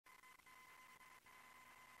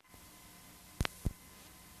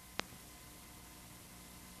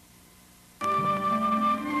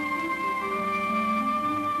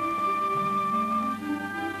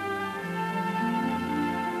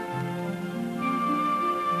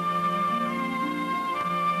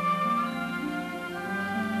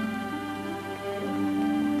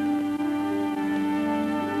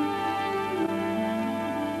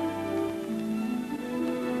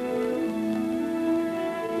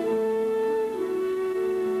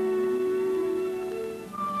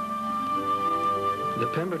The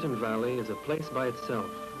Pemberton Valley is a place by itself,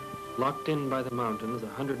 locked in by the mountains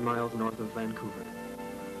 100 miles north of Vancouver.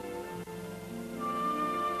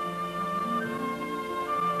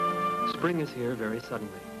 Spring is here very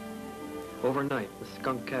suddenly. Overnight, the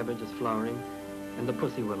skunk cabbage is flowering and the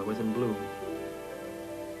pussy willow is in bloom.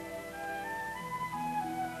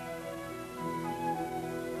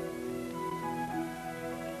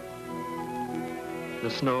 The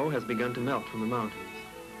snow has begun to melt from the mountains,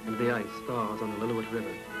 and the ice thaws on the Lillooet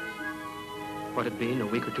River. What had been a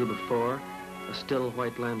week or two before a still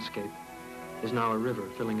white landscape is now a river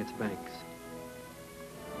filling its banks.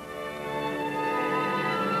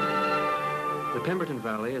 The Pemberton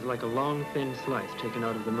Valley is like a long, thin slice taken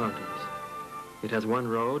out of the mountains. It has one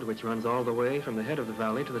road which runs all the way from the head of the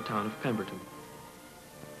valley to the town of Pemberton.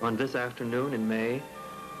 On this afternoon in May,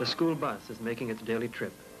 the school bus is making its daily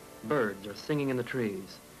trip. Birds are singing in the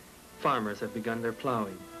trees. Farmers have begun their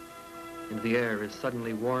plowing, and the air is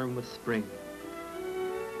suddenly warm with spring.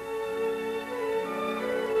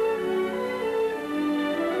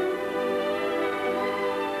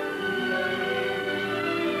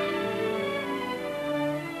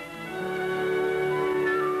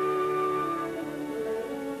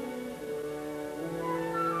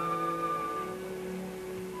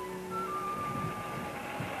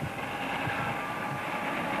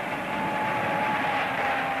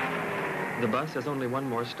 The bus has only one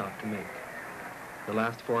more stop to make. The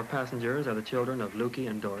last 4 passengers are the children of Lukey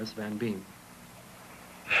and Doris Van Beem.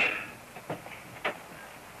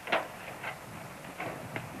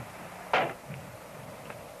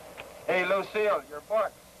 Hey, Lucille, your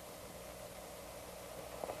books.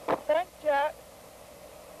 Thanks, Jack.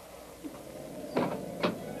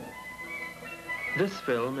 This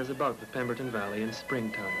film is about the Pemberton Valley in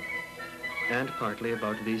springtime, and partly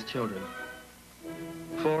about these children.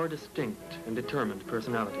 4 distinct and determined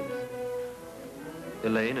personalities.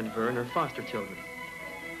 Elaine and Vern are foster children.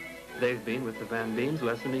 They've been with the Van Beems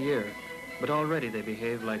less than a year, but already they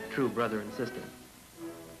behave like true brother and sister.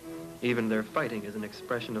 Even their fighting is an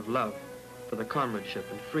expression of love for the comradeship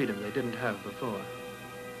and freedom they didn't have before.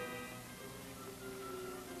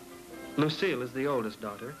 Lucille is the oldest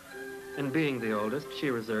daughter, and being the oldest,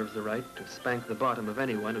 she reserves the right to spank the bottom of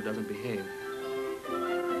anyone who doesn't behave.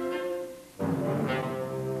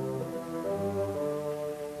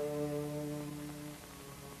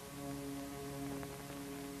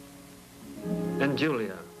 And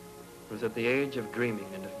Julia was at the age of dreaming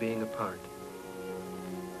and of being apart.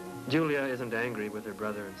 Julia isn't angry with her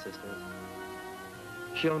brother and sister.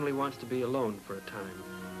 She only wants to be alone for a time,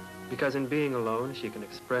 because in being alone, she can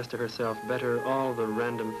express to herself better all the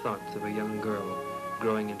random thoughts of a young girl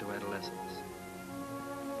growing into adolescence.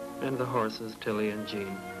 And the horses, Tilly and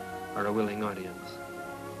Jean, are a willing audience.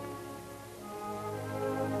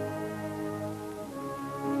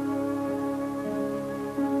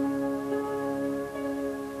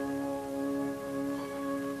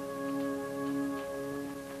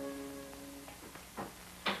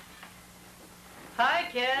 Hi,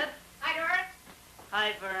 kid. Hi, Doris.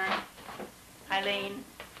 Hi, Vern. Hi, Lane.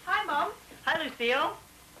 Hi, Mom. Hi, Lucille.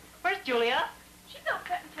 Where's Julia? She's out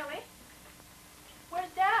cutting Tilly.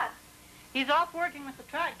 Where's Dad? He's off working with the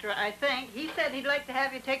tractor, I think. He said he'd like to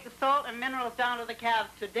have you take the salt and minerals down to the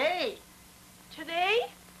calves today. Today?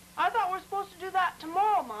 I thought we were supposed to do that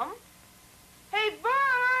tomorrow, Mom. Hey,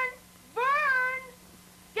 Vern! Vern!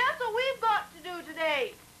 Guess what we've got to do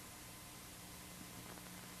today?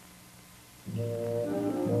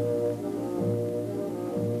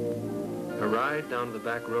 A ride down the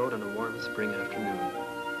back road on a warm spring afternoon.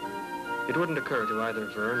 It wouldn't occur to either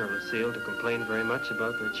Vern or Lucille to complain very much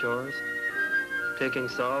about their chores. Taking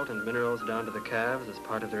salt and minerals down to the calves is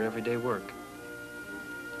part of their everyday work.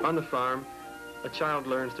 On the farm, a child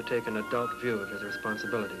learns to take an adult view of his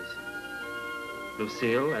responsibilities.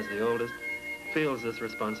 Lucille, as the oldest, feels this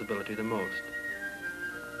responsibility the most.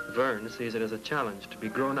 Vern sees it as a challenge to be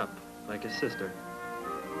grown up like his sister,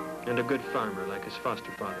 and a good farmer like his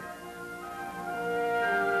foster father.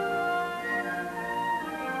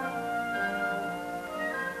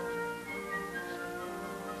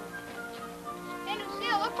 Hey,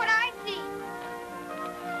 Lucille, look what I see.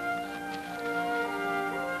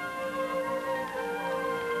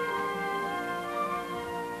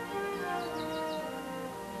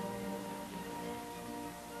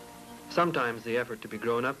 Sometimes the effort to be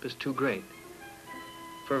grown up is too great.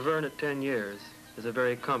 For Vern at 10 years is a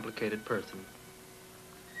very complicated person.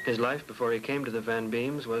 His life before he came to the Van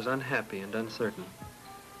Beems was unhappy and uncertain.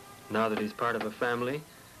 Now that he's part of a family,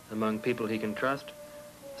 among people he can trust,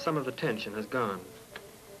 some of the tension has gone.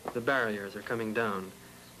 The barriers are coming down,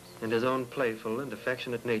 and his own playful and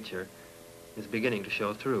affectionate nature is beginning to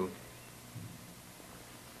show through.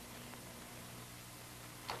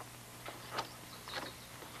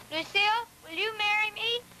 Lucille, will you marry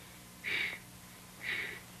me?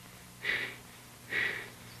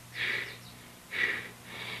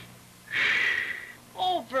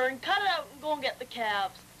 Oh, Vern, cut it out and go and get the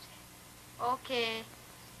calves. Okay.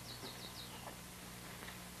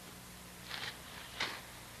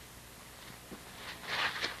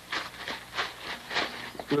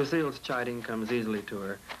 Lucille's chiding comes easily to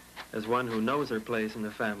her as one who knows her place in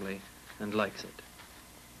the family and likes it.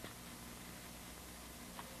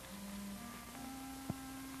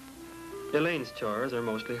 Elaine's chores are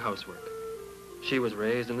mostly housework. She was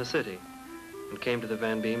raised in the city and came to the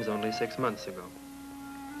Van Beams only 6 months ago.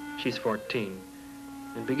 She's 14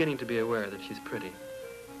 and beginning to be aware that she's pretty.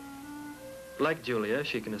 Like Julia,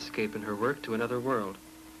 she can escape in her work to another world,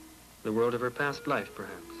 the world of her past life,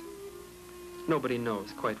 perhaps. Nobody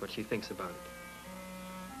knows quite what she thinks about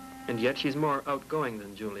it. And yet she's more outgoing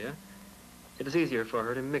than Julia. It is easier for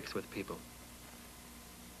her to mix with people.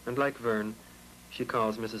 And like Vern, she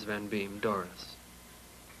calls Mrs. Van Beam Doris.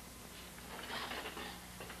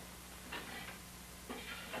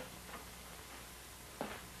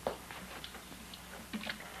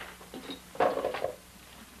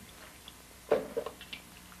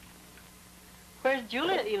 Where's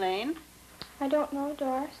Julia, Elaine? I don't know,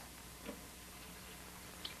 Doris.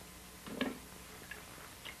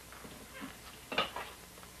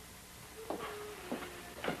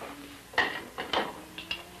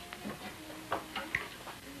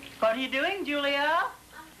 What are you doing, Julia?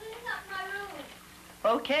 I'm cleaning up my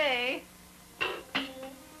room. Okay.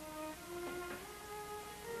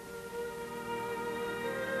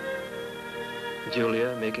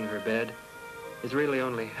 Julia, making her bed, is really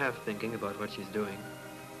only half thinking about what she's doing.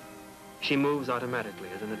 She moves automatically,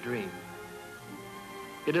 as in a dream.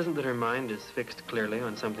 It isn't that her mind is fixed clearly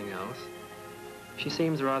on something else. She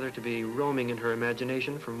seems rather to be roaming in her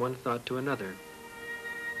imagination from one thought to another.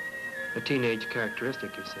 A teenage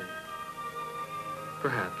characteristic, you say?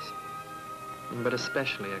 Perhaps, but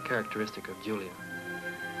especially a characteristic of Julia.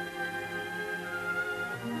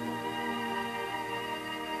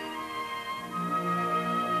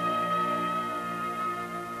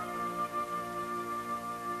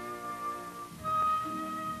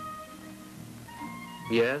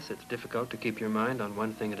 Yes, it's difficult to keep your mind on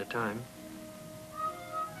one thing at a time.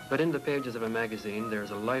 But in the pages of a magazine,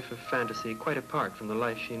 there's a life of fantasy quite apart from the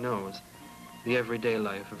life she knows, the everyday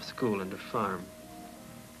life of school and of farm.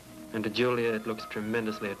 And to Julia, it looks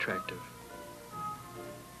tremendously attractive.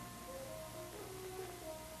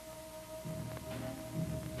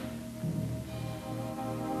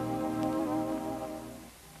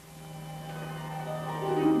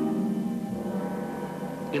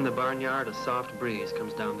 In the barnyard, a soft breeze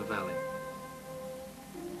comes down the valley.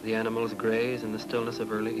 The animals graze in the stillness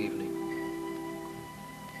of early evening.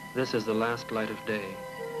 This is the last light of day,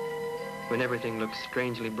 when everything looks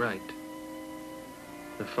strangely bright.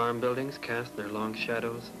 The farm buildings cast their long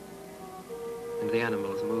shadows, and the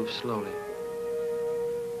animals move slowly.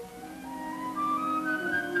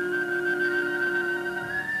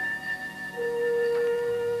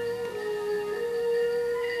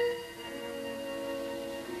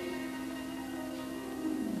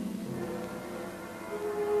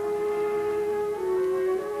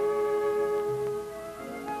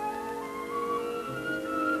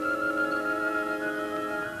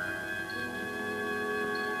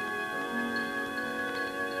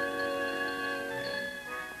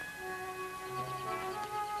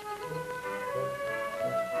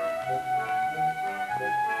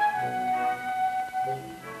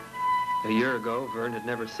 A year ago, Vern had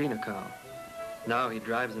never seen a cow. Now he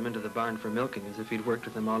drives them into the barn for milking as if he'd worked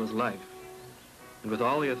with them all his life, and with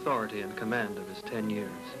all the authority and command of his 10 years.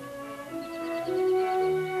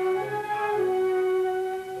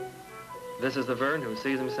 This is the Vern who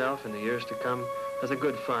sees himself in the years to come as a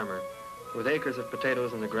good farmer, with acres of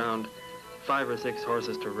potatoes in the ground, 5 or 6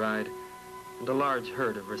 horses to ride, and a large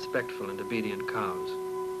herd of respectful and obedient cows.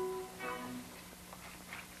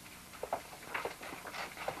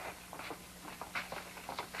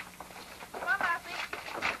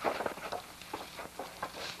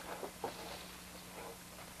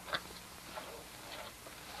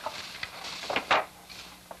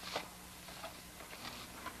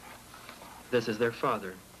 This is their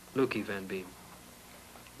father, Lukey Van Beam.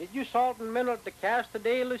 Did you salt and mineral the calves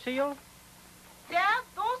today, Lucille? Dad,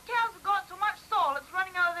 those calves have got so much salt, it's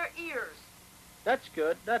running out of their ears. That's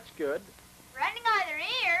good, that's good. Running out of their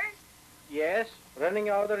ears? Yes, running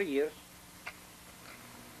out of their ears.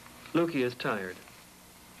 Lukey is tired.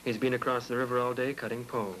 He's been across the river all day cutting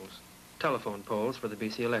poles. telephone poles for the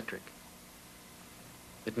BC Electric.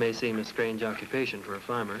 It may seem a strange occupation for a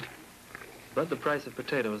farmer, but the price of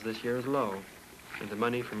potatoes this year is low, and the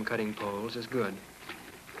money from cutting poles is good.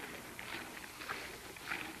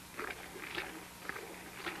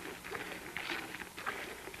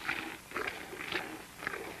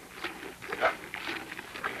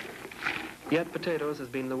 Yet potatoes has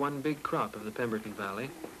been the one big crop of the Pemberton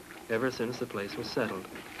Valley ever since the place was settled.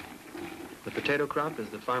 The potato crop is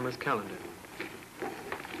the farmer's calendar.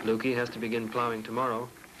 Lukey has to begin plowing tomorrow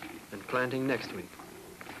and planting next week.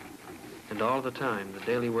 And all the time, the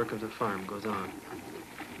daily work of the farm goes on.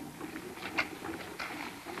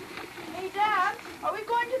 Hey, Dad, are we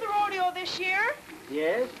going to the rodeo this year?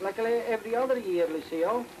 Yes, like every other year,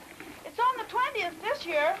 Lucille. It's on the 20th this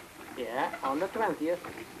year. Yeah, on the 20th.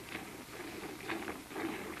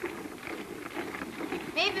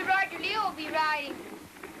 Maybe Roger Leo will be riding.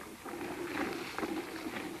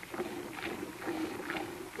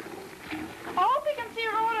 I hope we can see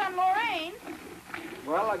Rhoda and Lorraine.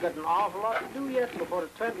 Well, I got an awful lot to do yet before the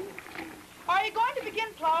 20th. Are you going to begin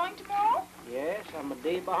plowing tomorrow? Yes, I'm a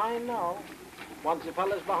day behind now. Once a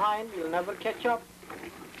fella's behind, you'll never catch up.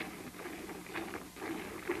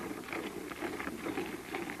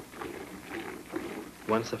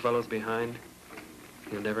 Once the fellow's behind,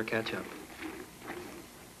 he'll never catch up.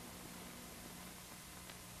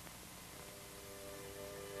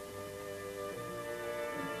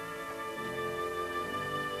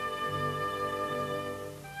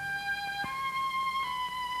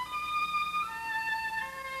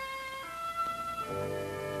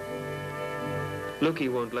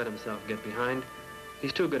 Lukey won't let himself get behind.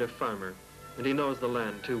 He's too good a farmer, and he knows the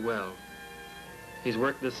land too well. He's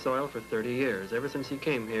worked this soil for 30 years, ever since he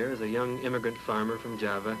came here as a young immigrant farmer from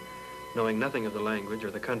Java, knowing nothing of the language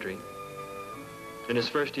or the country. In his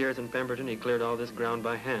first years in Pemberton, he cleared all this ground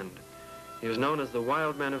by hand. He was known as the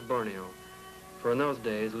wild man of Borneo, for in those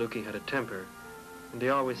days, Lukey had a temper, and he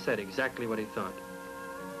always said exactly what he thought.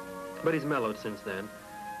 But he's mellowed since then,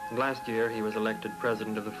 and last year he was elected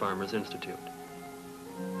president of the Farmers Institute.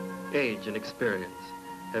 Age and experience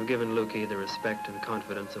have given Lukey the respect and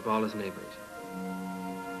confidence of all his neighbors.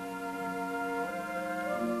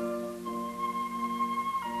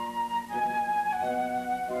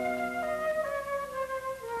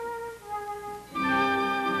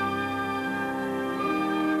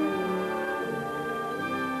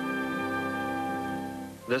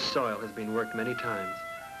 This soil has been worked many times,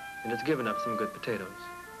 and it's given up some good potatoes.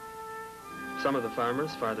 Some of the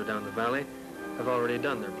farmers farther down the valley have already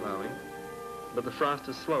done their plowing, but the frost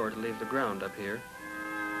is slower to leave the ground up here.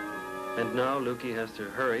 And now Lukey has to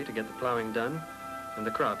hurry to get the plowing done and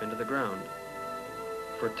the crop into the ground.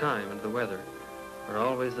 For time and the weather are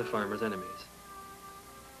always the farmer's enemies.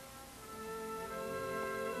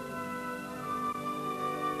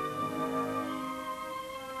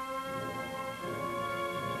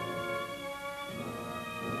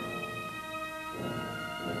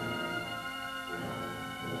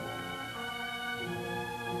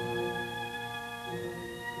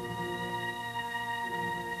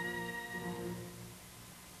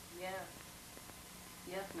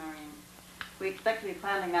 Yes, Noreen. We expect to be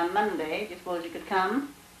planting on Monday. Do you suppose you could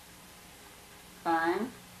come?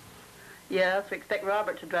 Fine. Yes, we expect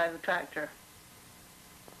Robert to drive the tractor.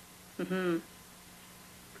 Mm-hmm.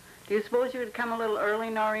 Do you suppose you would come a little early,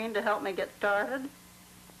 Noreen, to help me get started?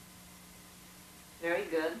 Very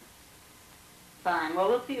good. Fine. Well,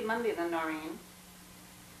 we'll see you Monday then, Noreen.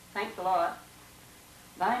 Thanks a lot.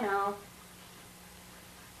 Bye now.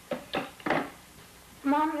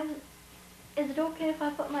 Mom, is it okay if I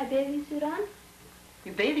put my bathing suit on?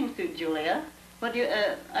 Your bathing suit, Julia? What do you,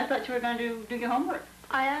 I thought you were going to do your homework.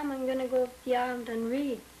 I am. I'm going to go to the island and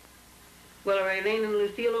read. Well, are Elaine and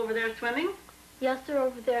Lucille over there swimming? Yes, they're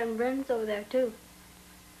over there, and Bryn's over there, too.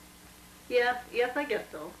 Yes, I guess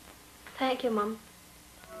so. Thank you, Mom.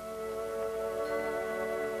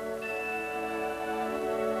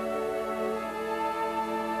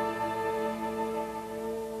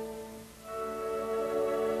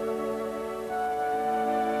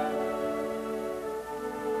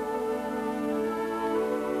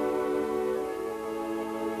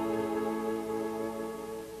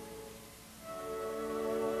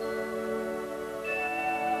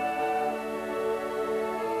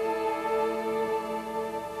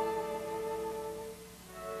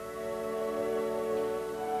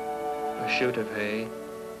 A shoot of hay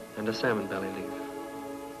and a salmon belly leaf.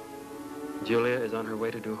 Julia is on her way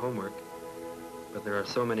to do homework, but there are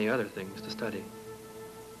so many other things to study.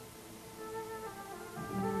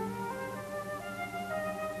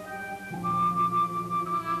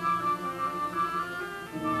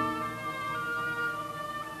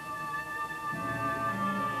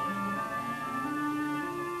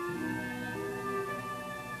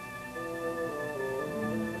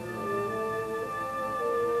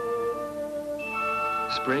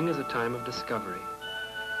 Spring is a time of discovery.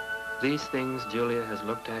 These things Julia has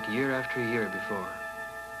looked at year after year before.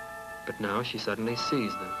 But now she suddenly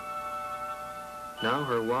sees them. Now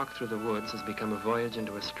her walk through the woods has become a voyage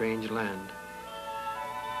into a strange land.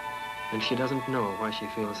 And she doesn't know why she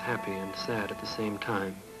feels happy and sad at the same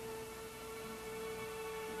time.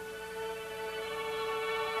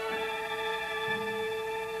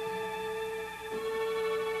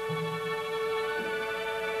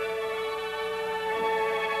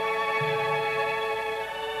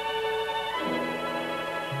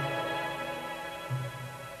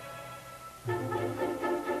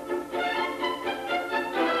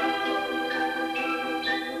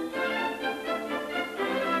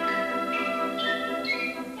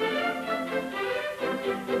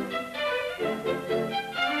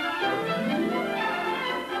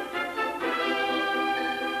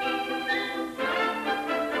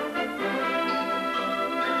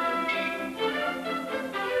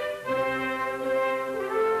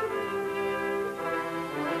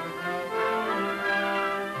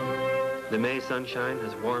 The May sunshine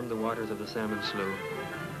has warmed the waters of the salmon slough,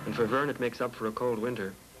 and for Vern it makes up for a cold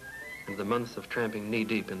winter and the months of tramping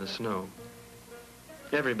knee-deep in the snow.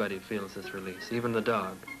 Everybody feels this release, even the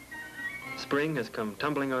dog. Spring has come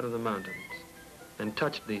tumbling out of the mountains and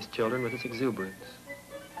touched these children with its exuberance.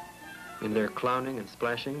 In their clowning and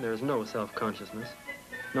splashing, there is no self-consciousness,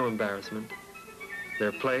 no embarrassment.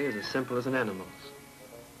 Their play is as simple as an animal's.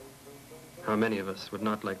 How many of us would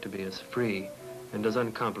not like to be as free and as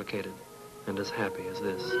uncomplicated and as happy as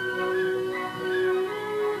this?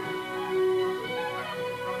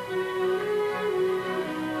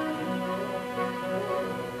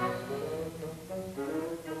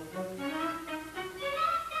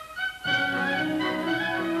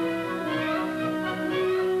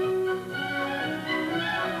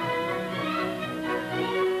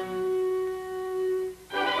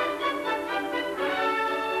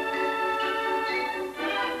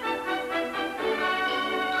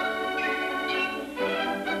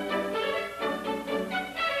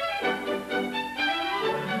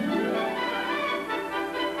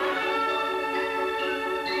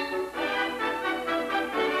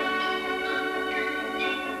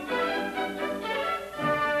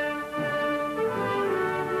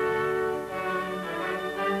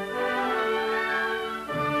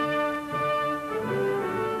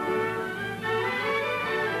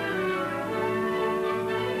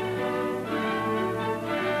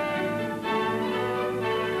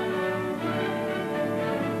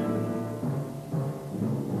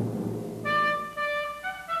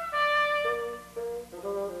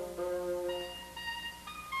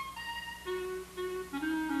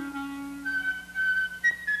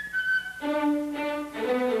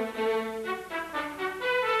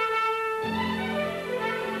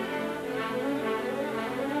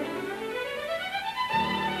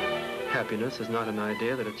 Happiness is not an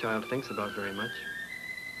idea that a child thinks about very much.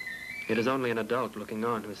 It is only an adult looking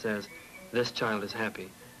on who says, this child is happy,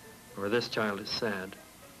 or this child is sad.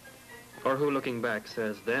 Or who, looking back,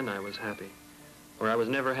 says, then I was happy, or I was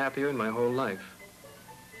never happier in my whole life.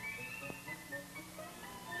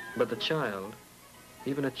 But the child,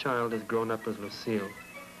 even a child as grown up as Lucille,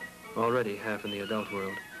 already half in the adult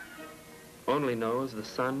world, only knows the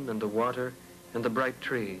sun and the water and the bright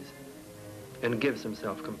trees, and gives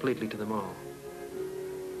himself completely to them all.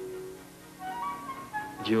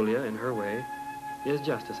 Julia, in her way, is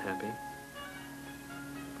just as happy.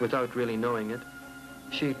 Without really knowing it,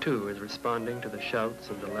 she too is responding to the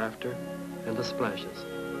shouts and the laughter and the splashes.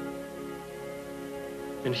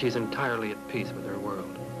 And she's entirely at peace with her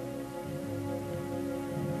world.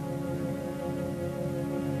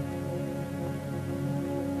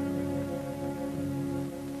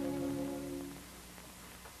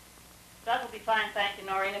 That'll be fine, thank you,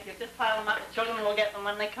 Noreen. If you just pile them up, the children will get them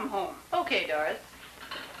when they come home. Okay, Doris.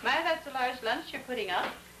 May I have the large lunch you're putting up?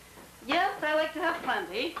 Yes, I like to have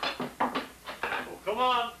plenty. Oh, come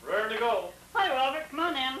on, ready to go. Hi, Robert, come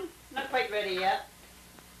on in. Not quite ready yet.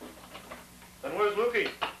 Then where's Lukey?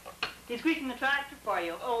 He's greasing the tractor for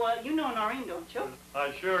you. Oh, you know Noreen, don't you?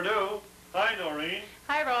 I sure do. Hi, Noreen.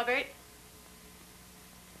 Hi, Robert.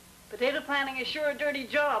 Potato planting is sure a dirty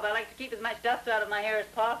job. I like to keep as much dust out of my hair as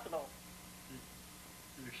possible.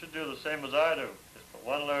 You should do the same as I do. Just put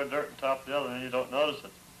one layer of dirt on top of the other and you don't notice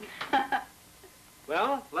it.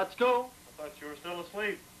 Well, let's go. I thought you were still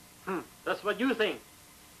asleep. That's what you think.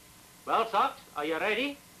 Well, Socks, are you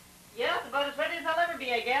ready? Yes, about as ready as I'll ever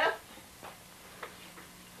be, I guess.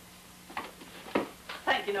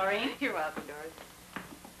 Thank you, Noreen. You're welcome, Doris.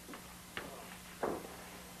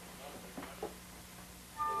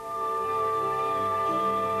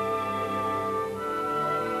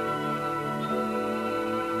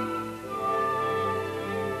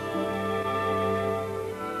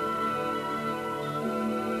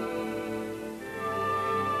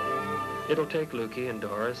 It'll take Lukey and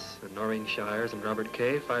Doris and Noreen Shires and Robert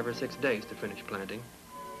Kay 5 or 6 days to finish planting.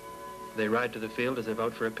 They ride to the field as if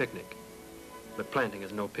out for a picnic, but planting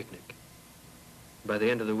is no picnic. By the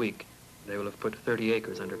end of the week, they will have put 30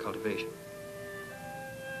 acres under cultivation.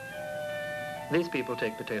 These people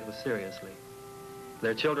take potatoes seriously.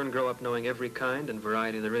 Their children grow up knowing every kind and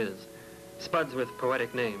variety there is. Spuds with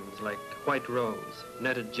poetic names like White Rose,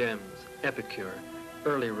 Netted Gems, Epicure,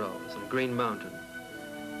 Early Rose, and Green Mountain.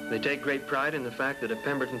 They take great pride in the fact that a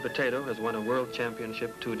Pemberton potato has won a world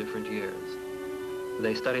championship 2 different years.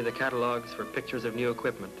 They study the catalogs for pictures of new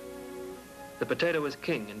equipment. The potato is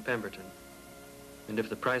king in Pemberton. And if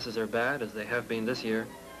the prices are bad, as they have been this year,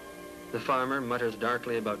 the farmer mutters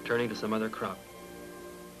darkly about turning to some other crop.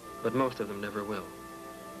 But most of them never will.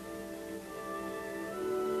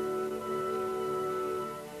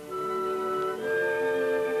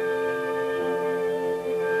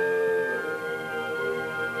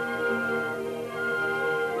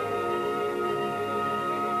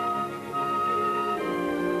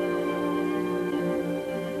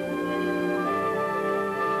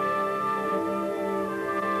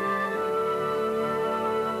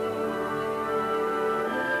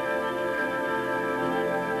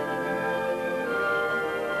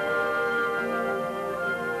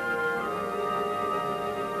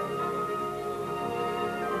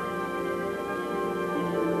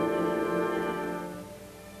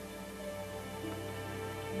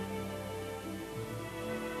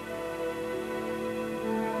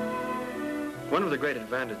 One of the great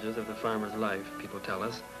advantages of the farmer's life, people tell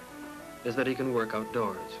us, is that he can work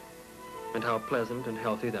outdoors, and how pleasant and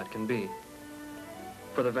healthy that can be.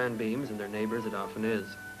 For the Van Beams and their neighbors, it often is.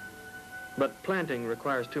 But planting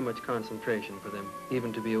requires too much concentration for them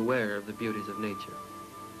even to be aware of the beauties of nature.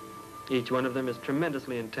 Each one of them is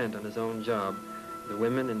tremendously intent on his own job, the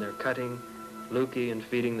women in their cutting, Lukey in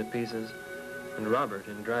feeding the pieces, and Robert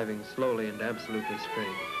in driving slowly and absolutely straight.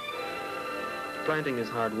 Planting is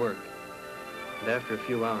hard work. And after a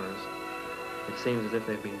few hours, it seems as if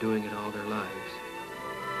they've been doing it all their lives.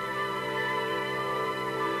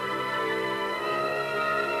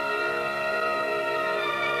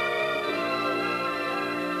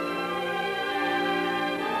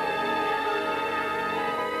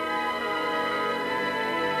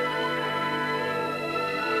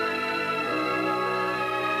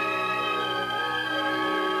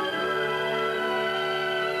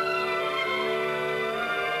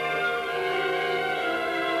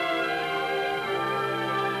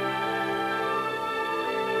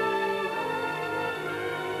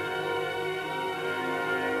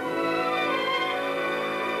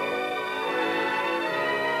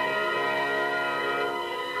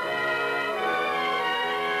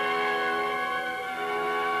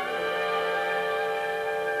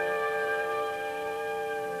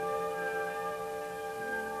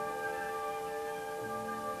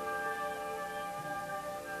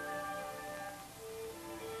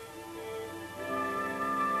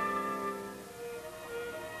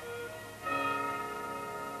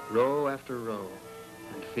 Row after row,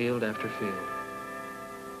 and field after field.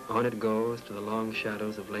 On it goes to the long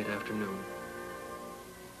shadows of late afternoon,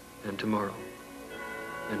 and tomorrow,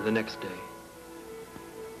 and the next day,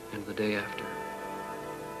 and the day after.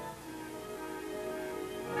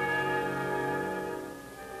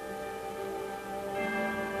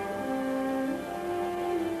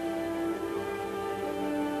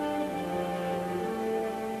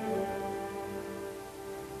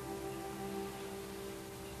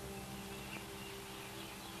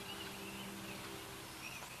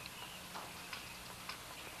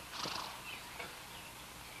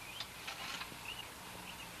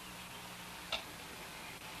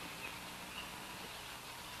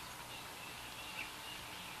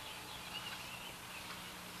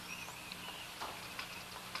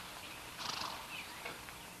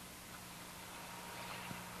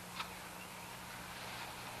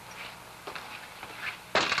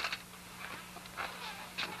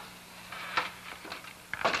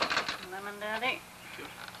 Daddy.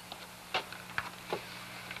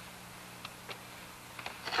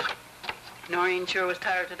 Noreen sure was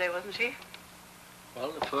tired today, wasn't she?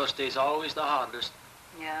 Well, the first day's always the hardest.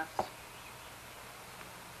 Yes.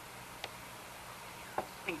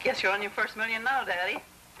 I guess you're on your first million now, Daddy.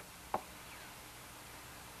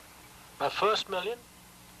 My first million?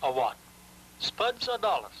 Or what? Spuds or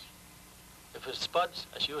dollars? If it's spuds,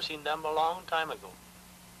 I sure seen them a long time ago.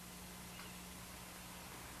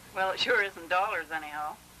 Well, it sure isn't dollars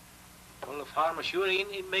anyhow. Well, the farmer sure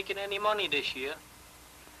ain't making any money this year.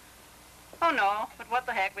 Oh, no, but what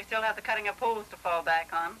the heck, we still have the cutting of poles to fall back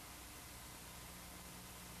on.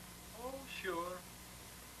 Oh, sure.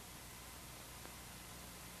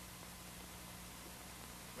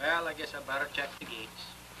 Well, I guess I better check the gates.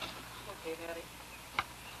 Okay, Daddy.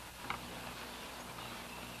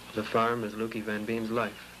 The farm is Lukey Van Beem's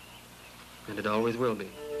life, and it always will be.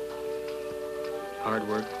 Hard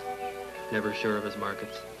work, never sure of his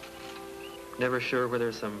markets, never sure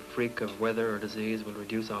whether some freak of weather or disease will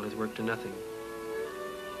reduce all his work to nothing.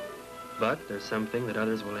 But there's something that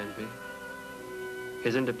others will envy.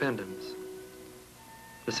 His independence,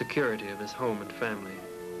 the security of his home and family,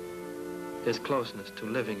 his closeness to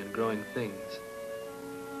living and growing things.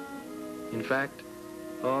 In fact,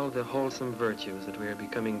 all the wholesome virtues that we are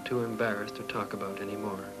becoming too embarrassed to talk about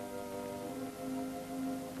anymore.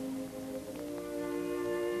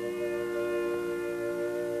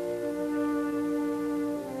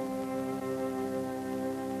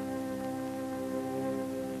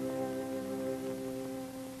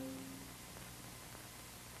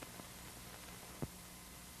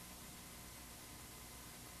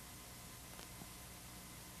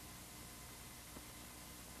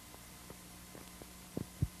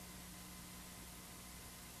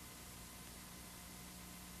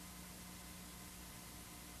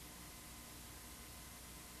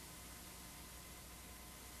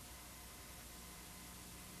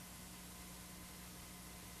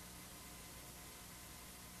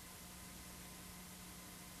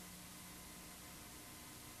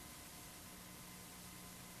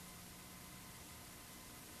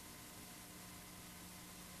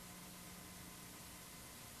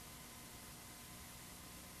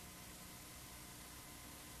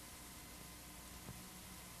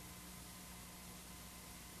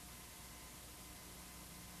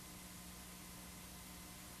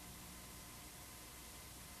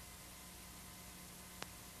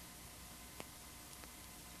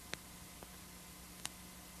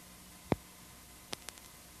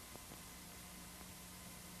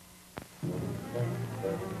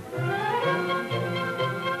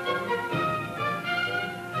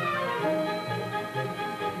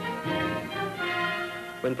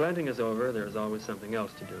 When planting is over, there is always something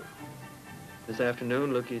else to do. This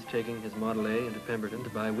afternoon, Lukey's taking his Model A into Pemberton to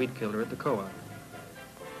buy weed killer at the co-op.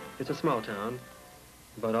 It's a small town.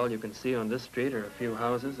 About all you can see on this street are a few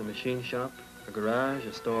houses, a machine shop, a garage,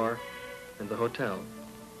 a store, and the hotel.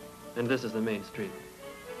 And this is the main street.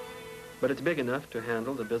 But it's big enough to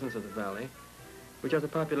handle the business of the valley, which has a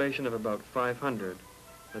population of about 500,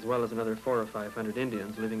 as well as another 400 or 500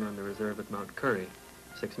 Indians living on the reserve at Mt.Currie,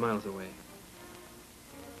 6 miles away.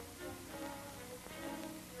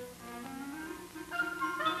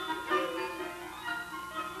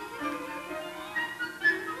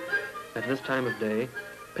 At this time of day,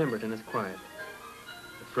 Pemberton is quiet.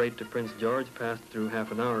 The freight to Prince George passed through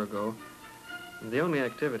half an hour ago, and the only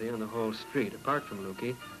activity on the whole street, apart from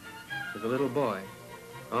Lukey, is a little boy,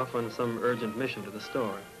 off on some urgent mission to the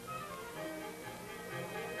store.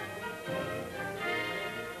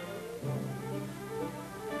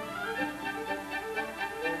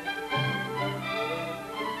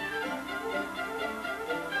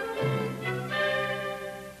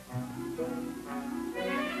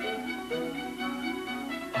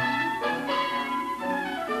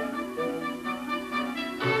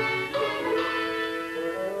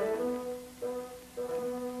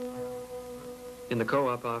 In the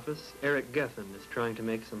co-op office, Eric Gethin is trying to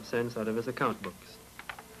make some sense out of his account books.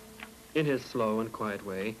 In his slow and quiet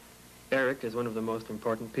way, Eric is one of the most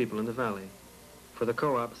important people in the valley, for the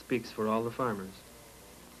co-op speaks for all the farmers.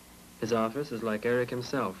 His office is like Eric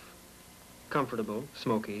himself, comfortable,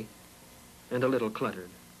 smoky, and a little cluttered.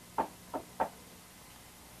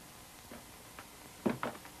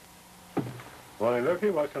 Morning,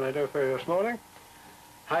 Lukey. What can I do for you this morning?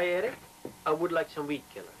 Hi, Eric. I would like some weed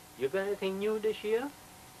killer. You got anything new this year?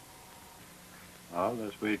 Well,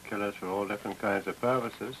 there's weed killers for all different kinds of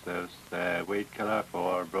purposes. There's weed killer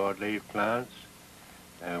for broadleaf plants,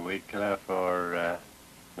 weed killer for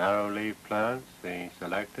narrow-leaf plants, the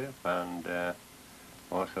selective, and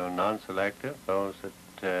also non-selective, those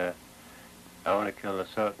that only kill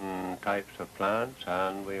certain types of plants,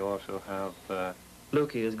 and we also have...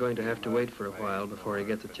 Lukey is going to have to wait for a while before he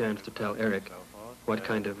gets a chance to tell Eric what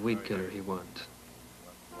kind of weed killer he wants.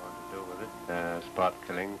 Do with it, spot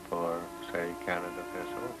killing for, say, Canada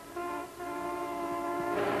thistle.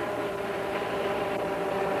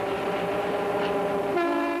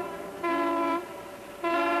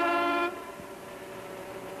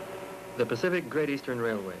 The Pacific Great Eastern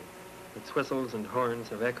Railway. Its whistles and horns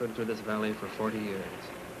have echoed through this valley for 40 years.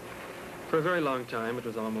 For a very long time, it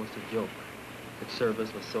was almost a joke. Its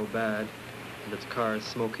service was so bad, and its cars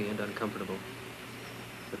smoky and uncomfortable.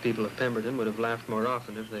 The people of Pemberton would have laughed more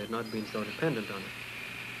often if they had not been so dependent on it,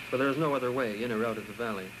 for there is no other way in or out of the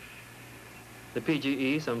valley. The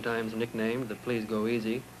PGE, sometimes nicknamed the Please Go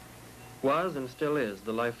Easy, was and still is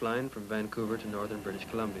the lifeline from Vancouver to northern British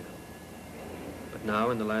Columbia. But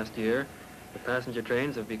now, in the last year, the passenger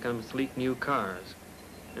trains have become sleek new cars,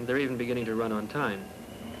 and they're even beginning to run on time.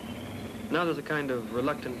 Now there's a kind of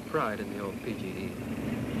reluctant pride in the old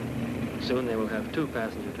PGE. Soon they will have 2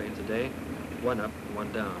 passenger trains a day, one up and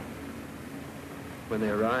one down. When they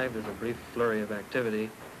arrive, there's a brief flurry of activity,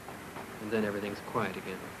 and then everything's quiet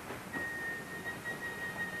again.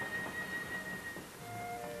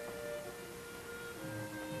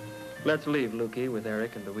 Let's leave Lukey with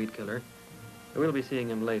Eric and the weed killer. We'll be seeing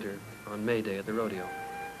him later on May Day at the rodeo.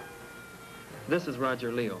 This is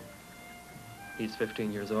Roger Leo. He's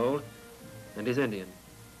 15 years old, and he's Indian.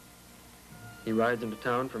 He rides into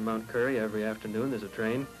town from Mt.Currie every afternoon. There's a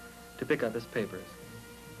train to pick up his papers.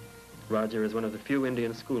 Roger is one of the few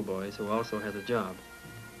Indian schoolboys who also has a job.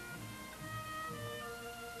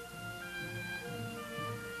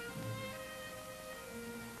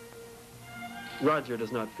 Roger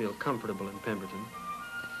does not feel comfortable in Pemberton.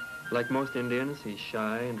 Like most Indians, he's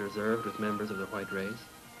shy and reserved with members of the white race,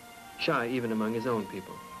 shy even among his own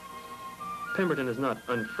people. Pemberton is not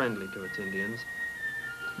unfriendly to its Indians,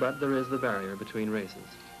 but there is the barrier between races.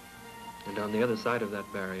 And on the other side of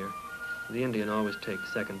that barrier, the Indian always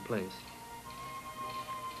takes second place.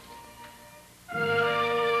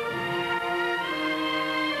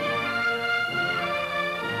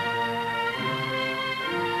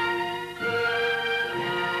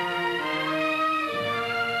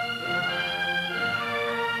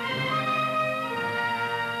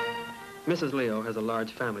 Mrs. Leo has a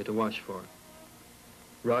large family to watch for.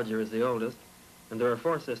 Roger is the oldest, and there are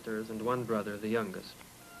 4 sisters and 1 brother, the youngest.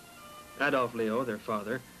 Adolph Leo, their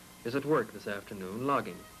father, is at work this afternoon,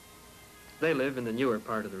 logging. They live in the newer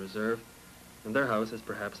part of the reserve, and their house is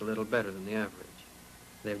perhaps a little better than the average.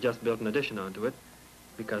 They've just built an addition onto it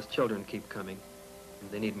because children keep coming, and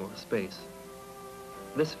they need more space.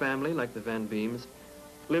 This family, like the Van Beams,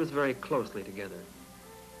 lives very closely together,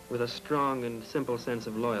 with a strong and simple sense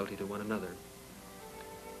of loyalty to one another.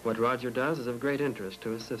 What Roger does is of great interest to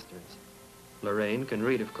his sisters. Lorraine can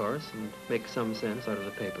read, of course, and make some sense out of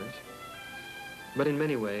the papers. But in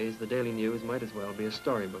many ways, the daily news might as well be a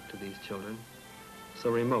storybook to these children. So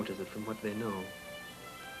remote is it from what they know.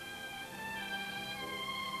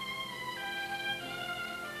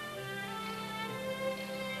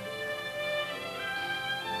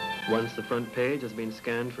 Once the front page has been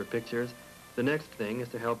scanned for pictures, the next thing is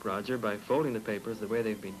to help Roger by folding the papers the way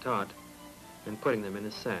they've been taught and putting them in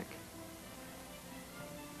his sack.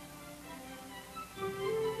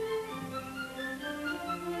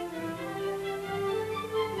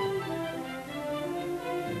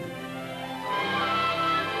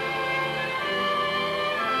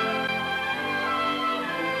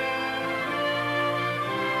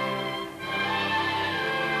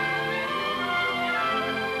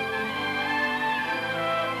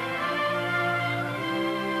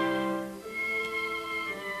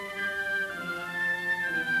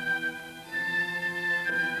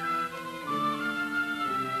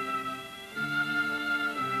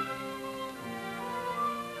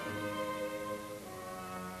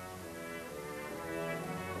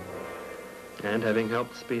 And having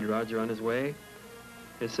helped speed Roger on his way,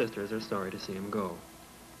 his sisters are sorry to see him go.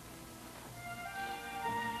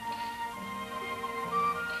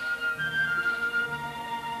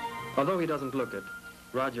 Although he doesn't look it,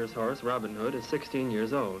 Roger's horse, Robin Hood, is 16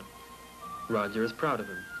 years old. Roger is proud of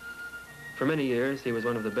him. For many years, he was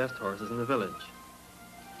one of the best horses in the village.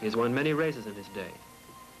 He's won many races in his day,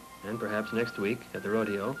 and perhaps next week at the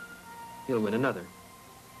rodeo, he'll win another.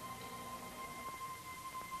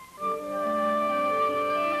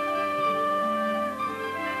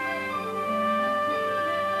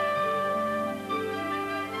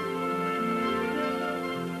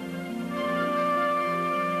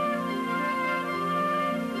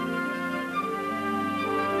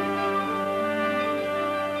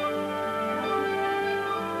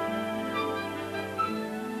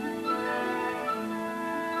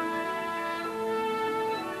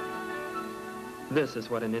 This is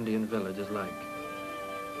what an Indian village is like.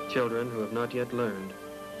 Children who have not yet learned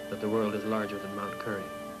that the world is larger than Mt.Currie.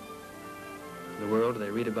 The world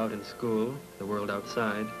they read about in school, the world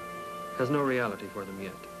outside, has no reality for them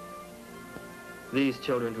yet. These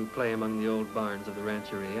children who play among the old barns of the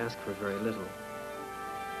rancherie ask for very little.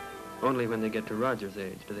 Only when they get to Roger's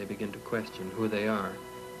age do they begin to question who they are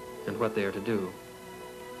and what they are to do.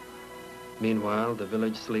 Meanwhile, the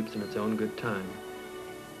village sleeps in its own good time,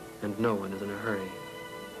 and no one is in a hurry.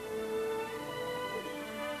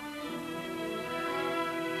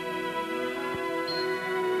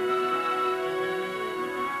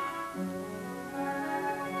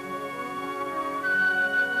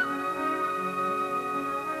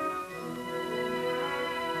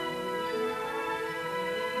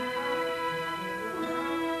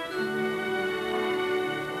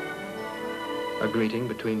 A greeting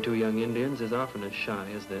between two young Indians is often as shy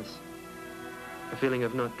as this. A feeling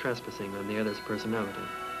of not trespassing on the other's personality.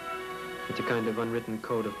 It's a kind of unwritten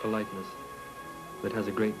code of politeness that has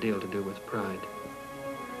a great deal to do with pride.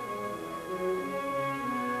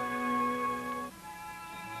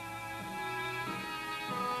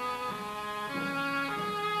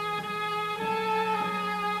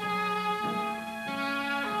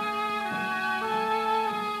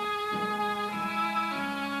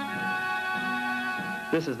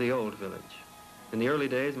 This is the old village. In the early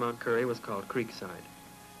days, Mount Currie was called Creekside.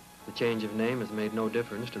 The change of name has made no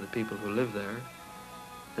difference to the people who live there,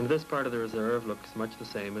 and this part of the reserve looks much the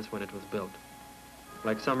same as when it was built,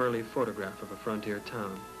 like some early photograph of a frontier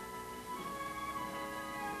town.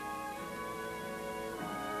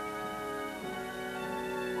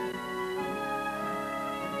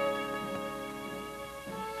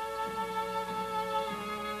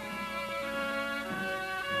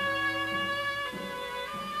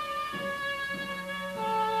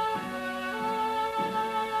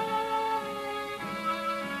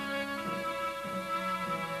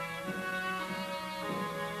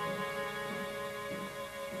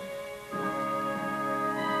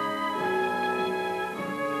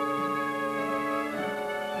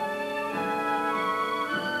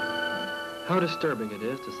 How disturbing it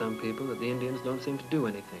is to some people that the Indians don't seem to do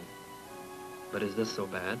anything. But is this so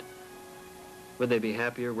bad? Would they be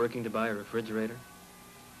happier working to buy a refrigerator?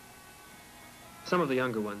 Some of the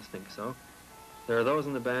younger ones think so. There are those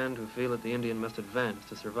in the band who feel that the Indian must advance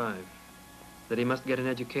to survive, that he must get an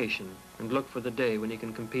education and look for the day when he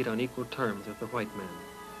can compete on equal terms with the white man.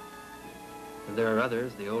 And there are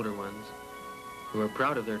others, the older ones, who are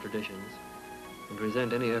proud of their traditions and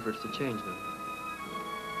resent any efforts to change them.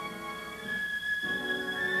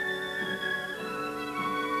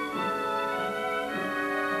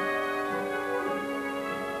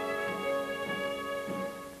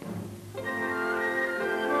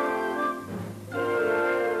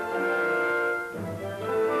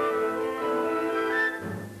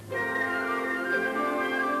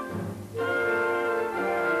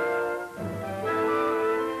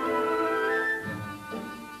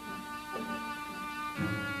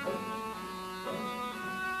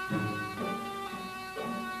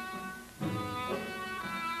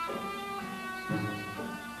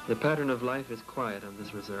 The pattern of life is quiet on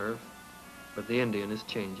this reserve, but the Indian is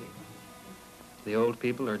changing. The old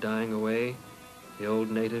people are dying away, the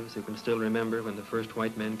old natives who can still remember when the first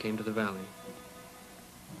white men came to the valley.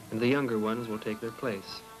 And the younger ones will take their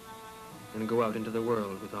place and go out into the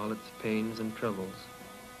world with all its pains and troubles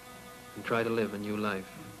and try to live a new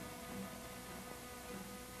life.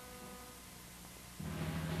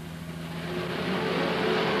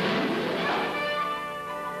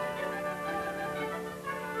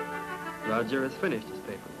 Roger has finished his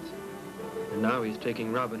papers, and now he's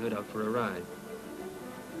taking Robin Hood out for a ride.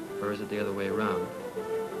 Or is it the other way around?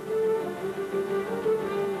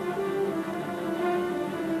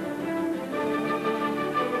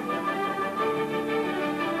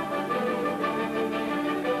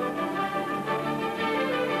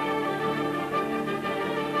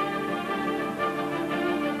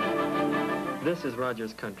 This is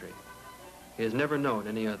Roger's country. He has never known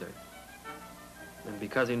any other. And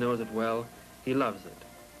because he knows it well, he loves it.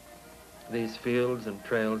 These fields and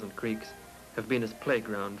trails and creeks have been his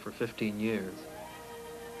playground for 15 years.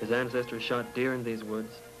 His ancestors shot deer in these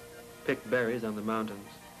woods, picked berries on the mountains,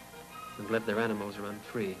 and let their animals run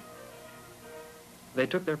free. They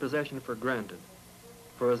took their possession for granted,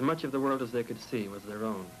 for as much of the world as they could see was their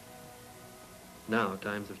own. Now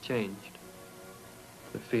times have changed.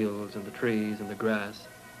 The fields and the trees and the grass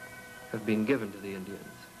have been given to the Indians.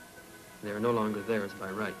 They are no longer theirs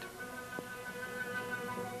by right.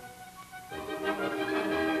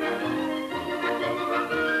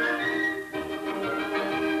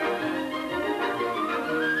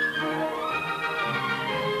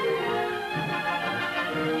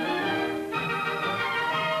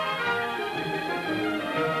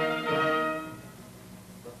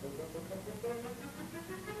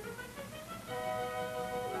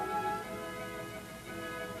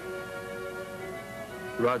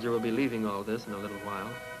 Roger will be leaving all this in a little while.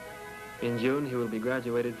 In June, he will be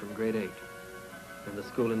graduated from grade 8, and the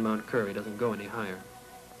school in Mount Currie doesn't go any higher.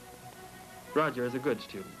 Roger is a good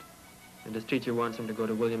student, and his teacher wants him to go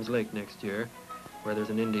to Williams Lake next year, where there's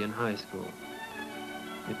an Indian high school.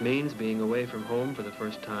 It means being away from home for the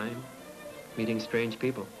first time, meeting strange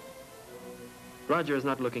people. Roger is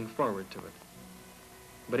not looking forward to it,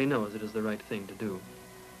 but he knows it is the right thing to do.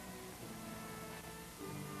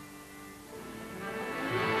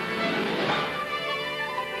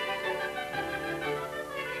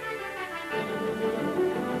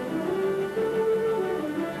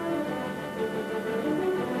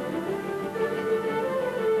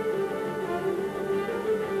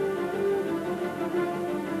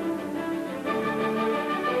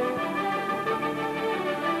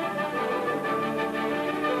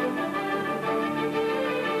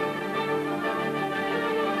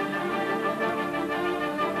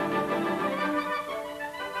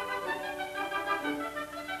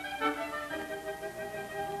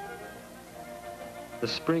 The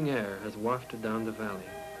spring air has wafted down the valley,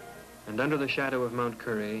 and under the shadow of Mount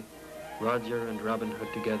Currie, Roger and Robin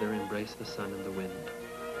Hood together embrace the sun and the wind.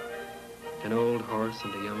 An old horse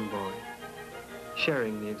and a young boy,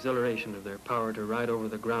 sharing the exhilaration of their power to ride over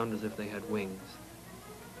the ground as if they had wings.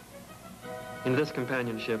 In this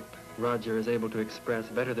companionship, Roger is able to express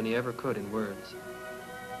better than he ever could in words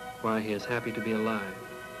why he is happy to be alive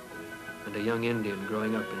and a young Indian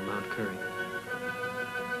growing up in Mount Currie.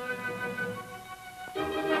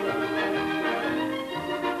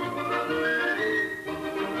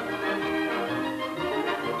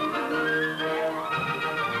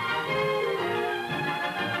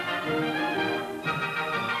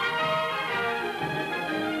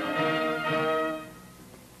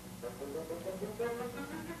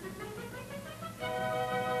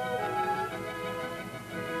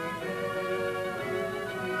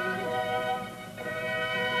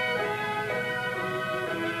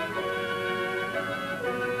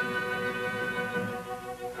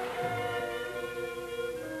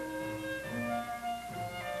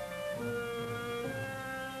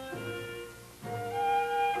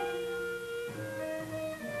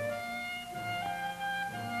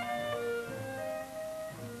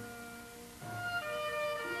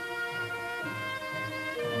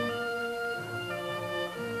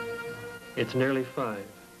 It's nearly 5,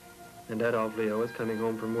 and Adolph Leo is coming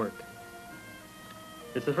home from work.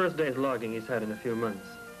 It's the first day's logging he's had in a few months,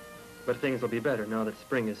 but things will be better now that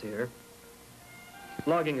spring is here.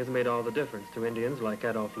 Logging has made all the difference to Indians like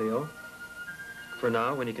Adolph Leo. For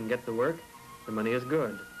now, when he can get the work, the money is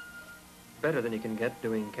good. Better than he can get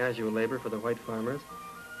doing casual labor for the white farmers,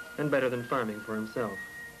 and better than farming for himself.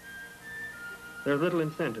 There's little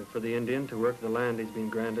incentive for the Indian to work the land he's been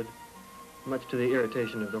granted, much to the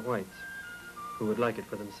irritation of the whites, who would like it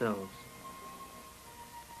for themselves.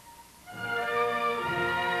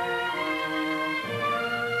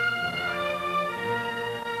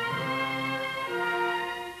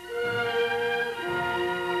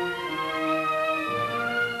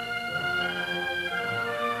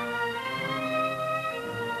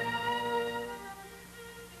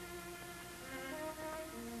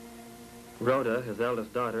 Rhoda, his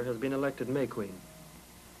eldest daughter, has been elected May Queen.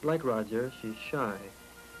 Like Roger, she's shy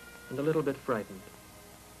and a little bit frightened.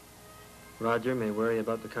 Roger may worry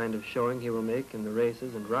about the kind of showing he will make in the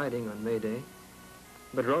races and riding on May Day,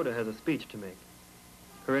 but Rhoda has a speech to make,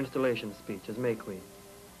 her installation speech as May Queen.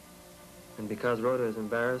 And because Rhoda is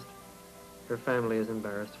embarrassed, her family is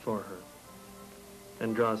embarrassed for her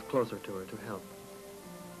and draws closer to her to help.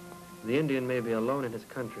 The Indian may be alone in his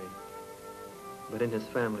country, but in his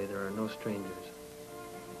family there are no strangers.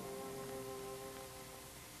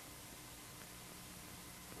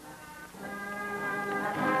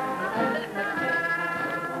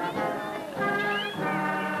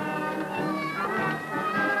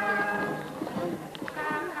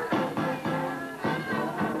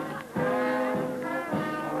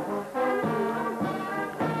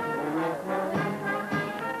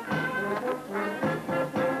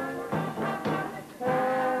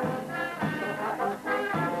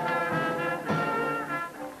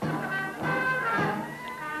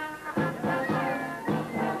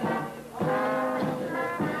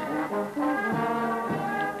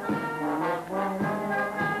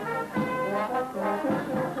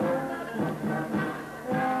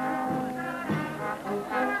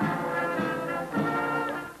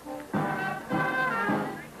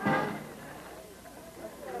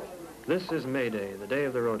 This is May Day, the day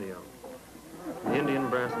of the rodeo. The Indian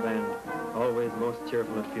brass band, always most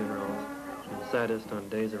cheerful at funerals and saddest on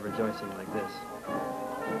days of rejoicing like this.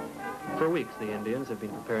 For weeks, the Indians have been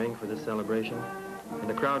preparing for this celebration, and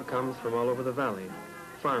the crowd comes from all over the valley,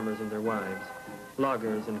 farmers and their wives,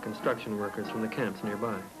 loggers and construction workers from the camps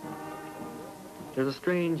nearby. There's a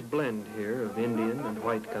strange blend here of Indian and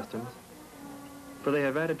white customs, for they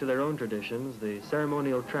have added to their own traditions the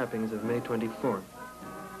ceremonial trappings of May 24th,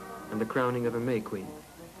 and the crowning of a May Queen.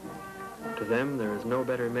 To them, there is no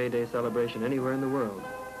better May Day celebration anywhere in the world,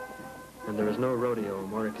 and there is no rodeo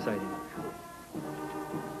more exciting.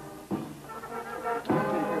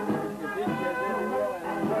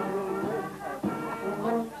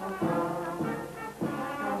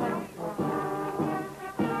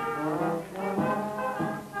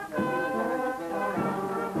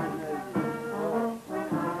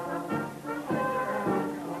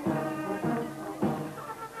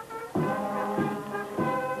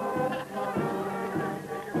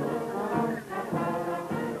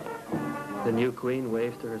 The new queen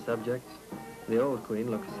waves to her subjects. The old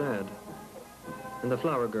queen looks sad. And the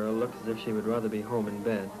flower girl looks as if she would rather be home in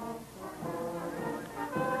bed.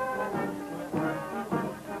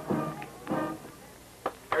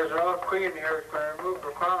 queen here is going to remove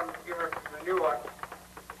her crown and give her the new one.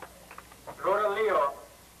 Rhoda Leo,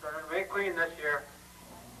 going to make queen this year.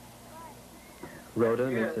 Rhoda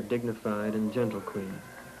makes a dignified and gentle queen,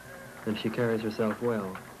 and she carries herself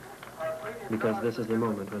well, because this is the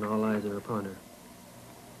moment when all eyes are upon her.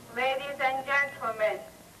 Ladies and gentlemen,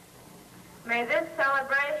 may this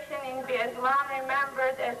celebration be as long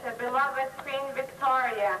remembered as the beloved Queen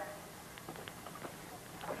Victoria,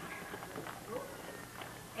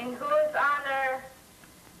 in whose honor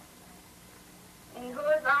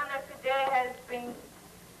today has been.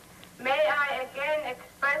 May I again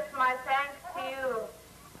express my thanks to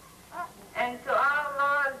you and to all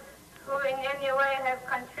those who in any way have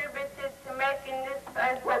contributed to making this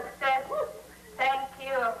a success. Thank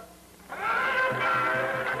you.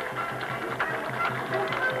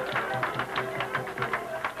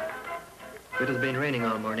 It has been raining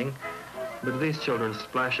all morning, but these children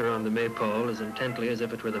splash around the maypole as intently as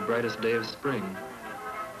if it were the brightest day of spring.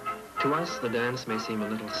 To us, the dance may seem a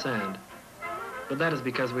little sad, but that is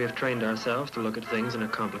because we have trained ourselves to look at things in a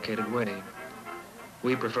complicated way.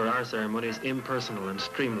 We prefer our ceremonies impersonal and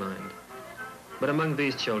streamlined. But among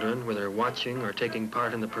these children, whether watching or taking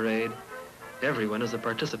part in the parade, everyone is a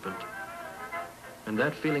participant. And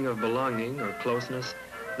that feeling of belonging or closeness,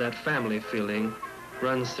 that family feeling,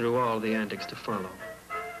 runs through all the antics to follow.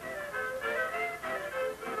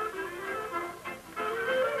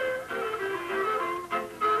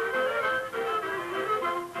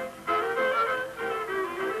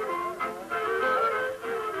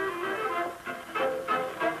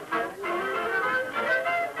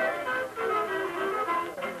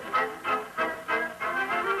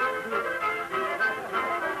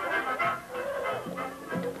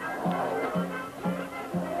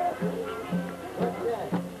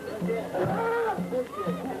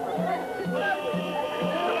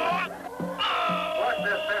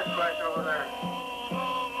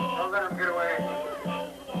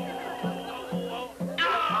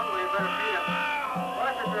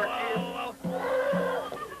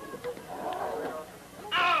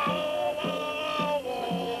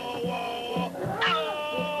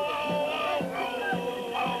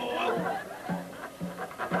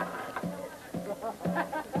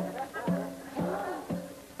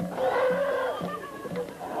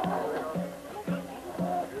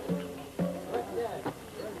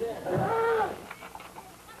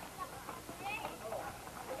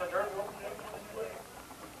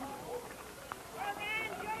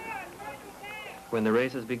 When the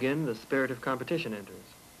races begin, the spirit of competition enters.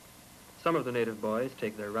 Some of the native boys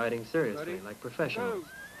take their riding seriously, like professionals.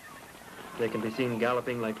 They can be seen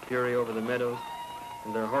galloping like fury over the meadows,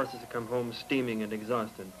 and their horses come home steaming and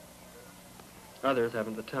exhausted. Others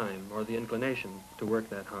haven't the time or the inclination to work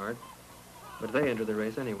that hard, but they enter the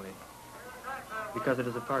race anyway, because it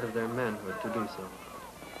is a part of their manhood to do so.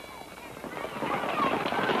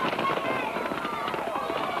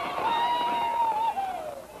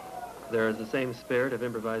 There is the same spirit of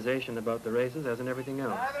improvisation about the races as in everything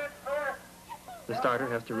else. The starter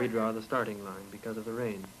has to redraw the starting line because of the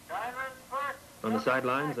rain. On the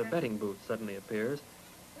sidelines, a betting booth suddenly appears,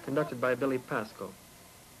 conducted by Billy Pasco,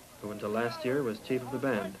 who until last year was chief of the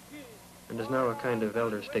band and is now a kind of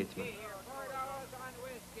elder statesman.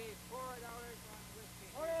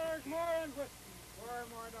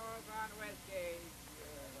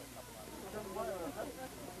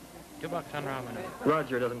 $2 on Robin Hood.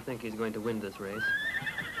 Roger doesn't think he's going to win this race.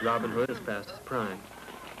 Robin Hood is past his prime.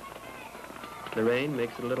 The rain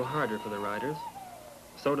makes it a little harder for the riders.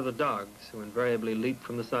 So do the dogs, who invariably leap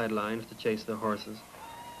from the sidelines to chase the horses.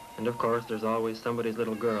 And of course, there's always somebody's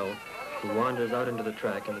little girl who wanders out into the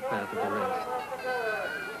track in the path of the race.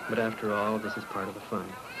 But after all, this is part of the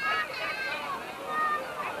fun.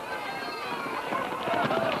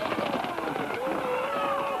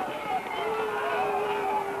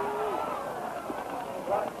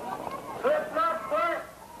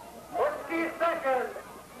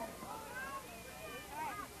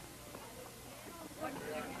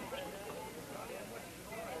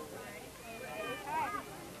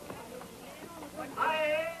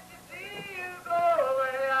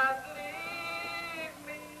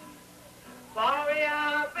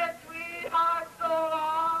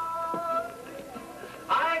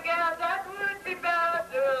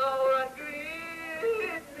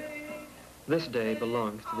 This day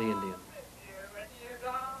belongs to the Indian.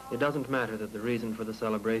 It doesn't matter that the reason for the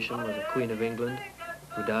celebration was a Queen of England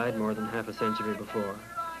who died more than half a century before.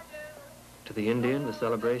 To the Indian, the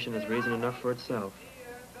celebration is reason enough for itself.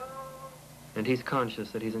 And he's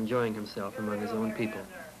conscious that he's enjoying himself among his own people.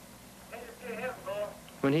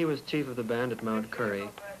 When he was chief of the band at Mount Currie,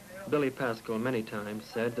 Billy Pascal many times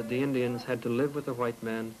said that the Indians had to live with the white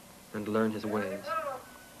man and learn his ways.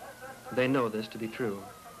 They know this to be true.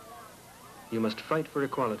 You must fight for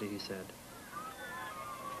equality, he said.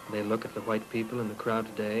 They look at the white people in the crowd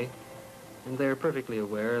today, and they are perfectly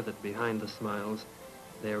aware that behind the smiles,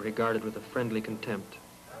 they are regarded with a friendly contempt.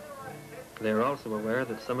 They are also aware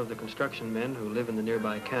that some of the construction men who live in the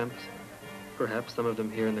nearby camps, perhaps some of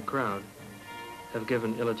them here in the crowd, have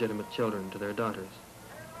given illegitimate children to their daughters.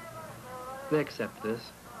 They accept this,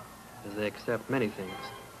 as they accept many things,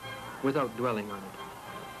 without dwelling on it,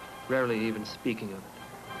 rarely even speaking of it.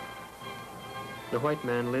 The white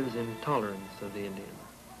man lives in tolerance of the Indian,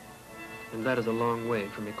 and that is a long way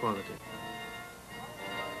from equality.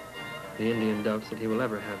 The Indian doubts that he will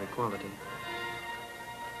ever have equality,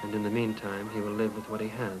 and in the meantime, he will live with what he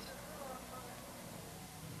has.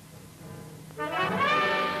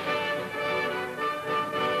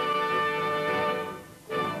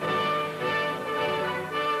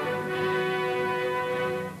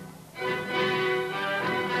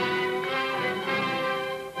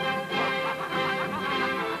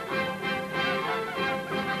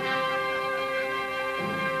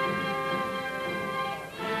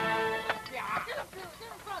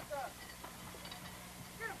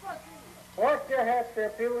 Watch your hat there,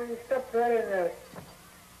 people. You step right in there.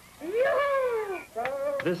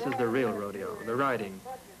 This is the real rodeo, the riding,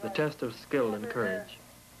 the test of skill and courage.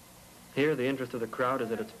 Here, the interest of the crowd is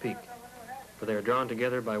at its peak, for they are drawn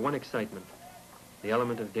together by one excitement, the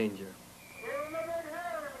element of danger. Give him a big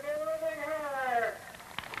hand. Give him a big hand.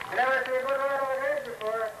 I never seen a good ride over here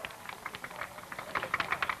before.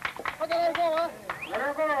 Okay, let her go, huh? Let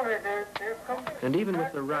her go over there. Here comes. And even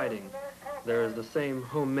with the riding, there is the same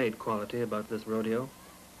homemade quality about this rodeo.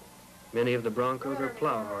 Many of the broncos are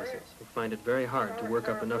plow horses who find it very hard to work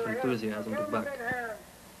up enough enthusiasm to buck.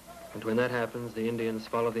 And when that happens, the Indians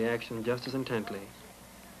follow the action just as intently,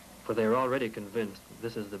 for they are already convinced that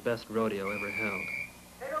this is the best rodeo ever held.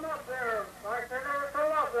 Take them up there, Mark. They never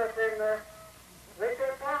throw off that thing there. They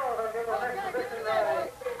take plows and give them an exhibition rally.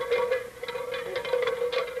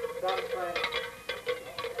 Down front.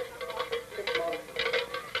 6 months.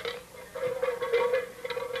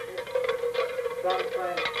 Down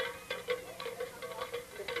front.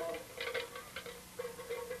 6 months.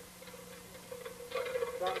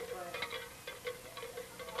 Down front.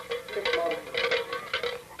 6 months.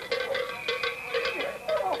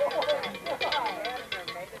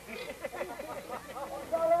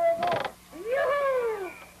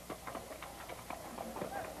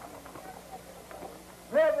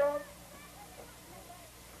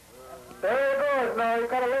 There it goes now. You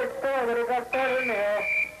got a late start, but he got started in there.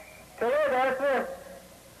 So there, that's it.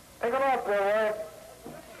 Take him up there, boy.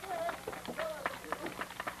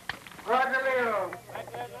 Roger Leo.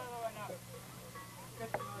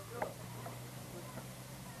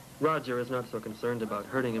 Roger is not so concerned about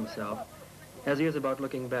hurting himself as he is about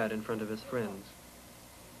looking bad in front of his friends.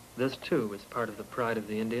 This, too, is part of the pride of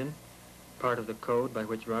the Indian, part of the code by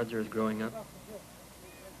which Roger is growing up.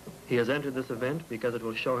 He has entered this event because it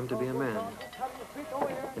will show him to be a man.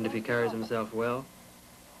 And if he carries himself well,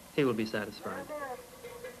 he will be satisfied.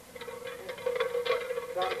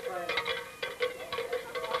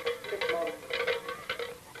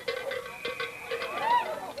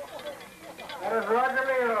 That is Roger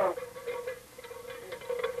Leo.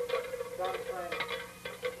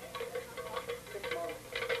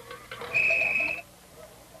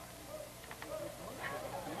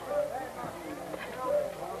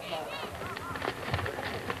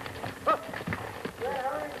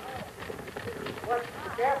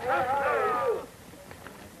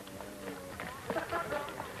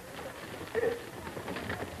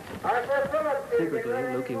 Secretly,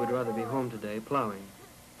 Lukey would rather be home today plowing,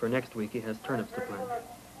 for next week he has turnips to plant.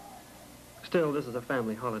 Still, this is a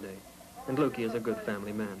family holiday, and Lukey is a good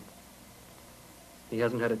family man. He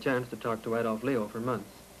hasn't had a chance to talk to Adolf Leo for months.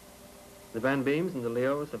 The Van Beams and the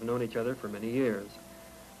Leos have known each other for many years,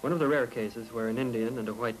 one of the rare cases where an Indian and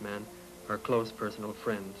a white man are close personal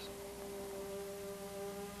friends.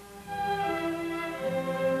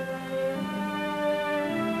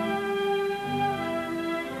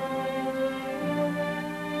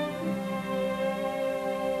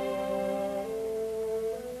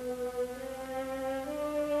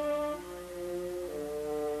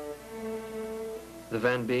 The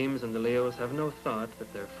Van Beams and the Leos have no thought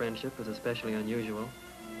that their friendship is especially unusual.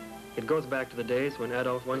 It goes back to the days when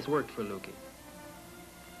Adolf once worked for Lukey.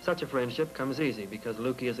 Such a friendship comes easy because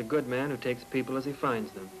Lukey is a good man who takes people as he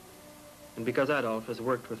finds them, and because Adolf has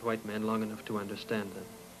worked with white men long enough to understand them.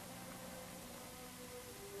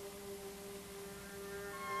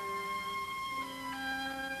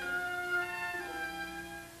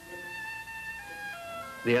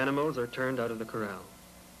 The animals are turned out of the corral.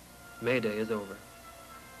 May Day is over.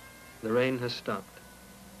 The rain has stopped,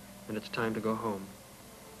 and it's time to go home.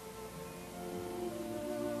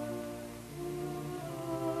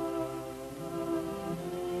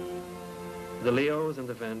 The Leos and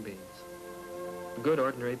the Van Beams, good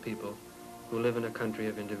ordinary people who live in a country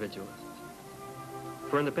of individualists.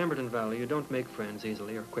 For in the Pemberton Valley, you don't make friends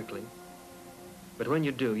easily or quickly, but when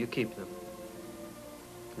you do, you keep them.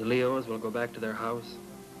 The Leos will go back to their house.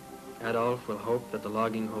 Adolf will hope that the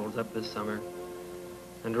logging holds up this summer,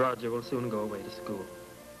 and Roger will soon go away to school.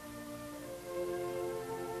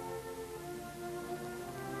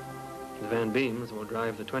 The Van Beams will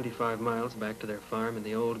drive the 25 miles back to their farm in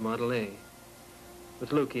the old Model A, with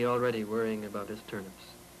Lukey already worrying about his turnips.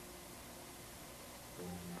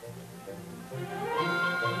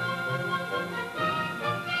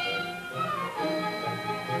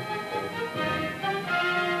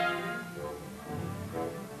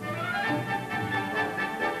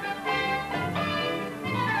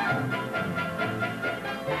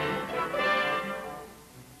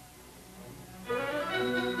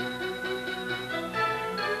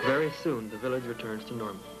 Very soon, the village returns to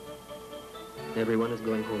normal. Everyone is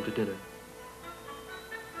going home to dinner.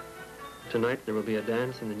 Tonight, there will be a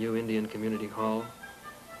dance in the new Indian Community Hall,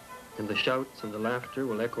 and the shouts and the laughter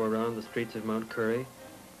will echo around the streets of Mount Currie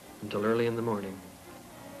until early in the morning.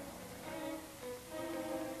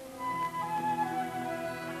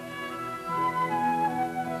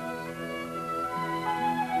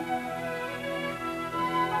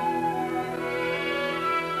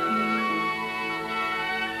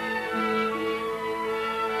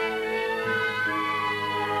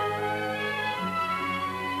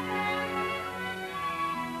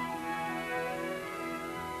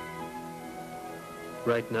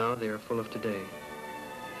 Right now, they are full of today.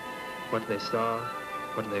 What they saw,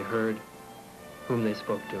 what they heard, whom they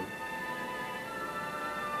spoke to.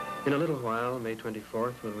 In a little while, May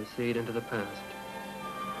 24th will recede into the past,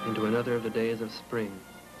 into another of the days of spring,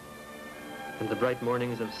 and the bright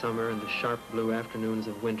mornings of summer and the sharp blue afternoons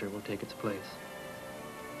of winter will take its place.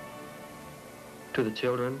 To the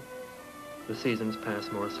children, the seasons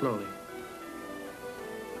pass more slowly.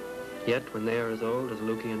 Yet, when they are as old as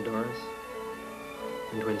Lukey and Doris,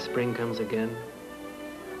 and when spring comes again,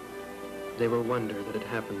 they will wonder that it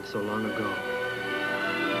happened so long ago.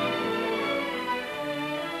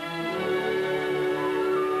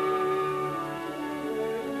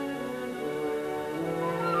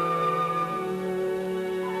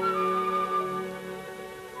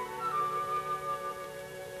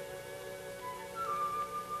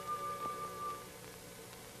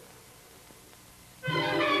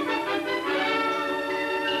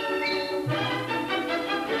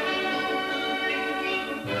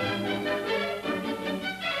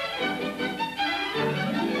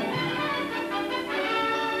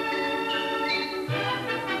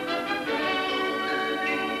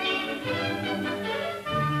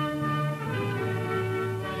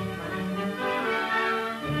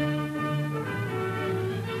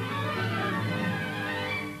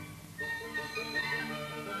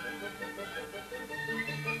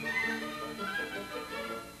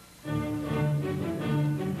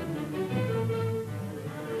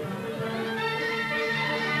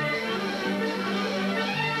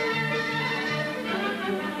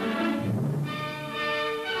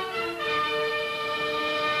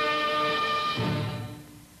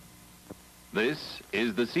 This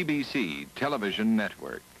is the CBC Television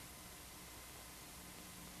Network.